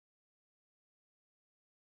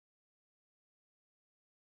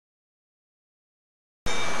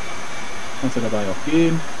Kannst du dabei auch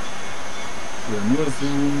gehen. Oder nur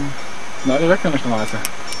zoomen. Na, direkt an der Straße.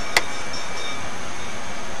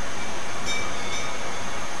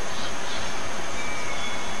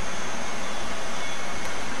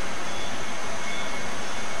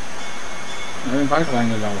 In den Wald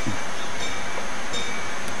reingelaufen.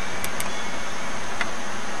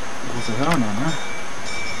 Große Hörner, ne?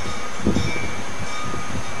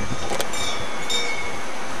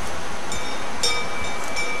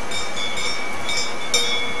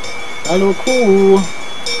 Hallo Kuh!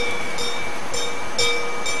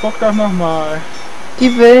 Guck doch nochmal.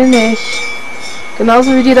 Die will nicht.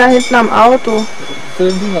 Genauso wie die da hinten am Auto.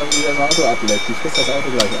 Film die mal, wie das Auto ableckt. Die frisst das Auto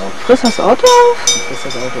gleich auf. Frisst das Auto auf? Die frisst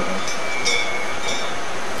das Auto auf.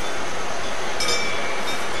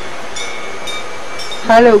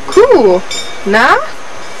 Hallo Kuh! Na?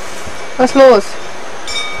 Was los?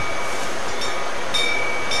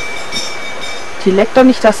 Die leckt doch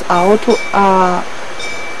nicht das Auto ab.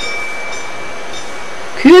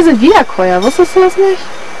 Kühe sind Wiederkäuer, wusstest du das nicht?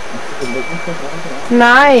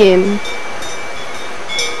 Nein.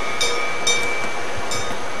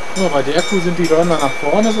 Ja, bei der Kuh sind die Hörner nach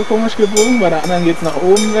vorne so komisch gebogen, bei der anderen geht es nach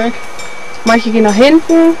oben weg. Manche gehen nach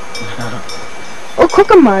hinten. Oh,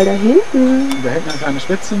 gucke mal, da hinten. Da hinten eine kleine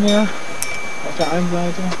Spitze mehr auf der einen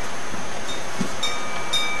Seite.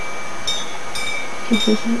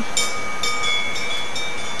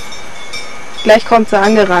 Gleich kommt sie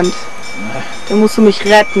angerannt. Dann musst du mich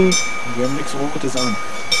retten. Wir haben nichts Rotes an.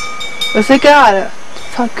 Das ist egal.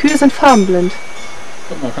 Die Kühe sind farbenblind.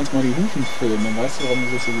 Guck mal, kannst mal die Hufen filmen, dann weißt du, warum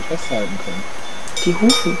sie sich so gut festhalten können. Die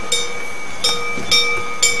Hufen.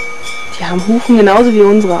 Die haben Hufen genauso wie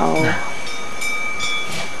unsere auch.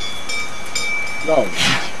 Glaube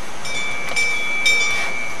ich.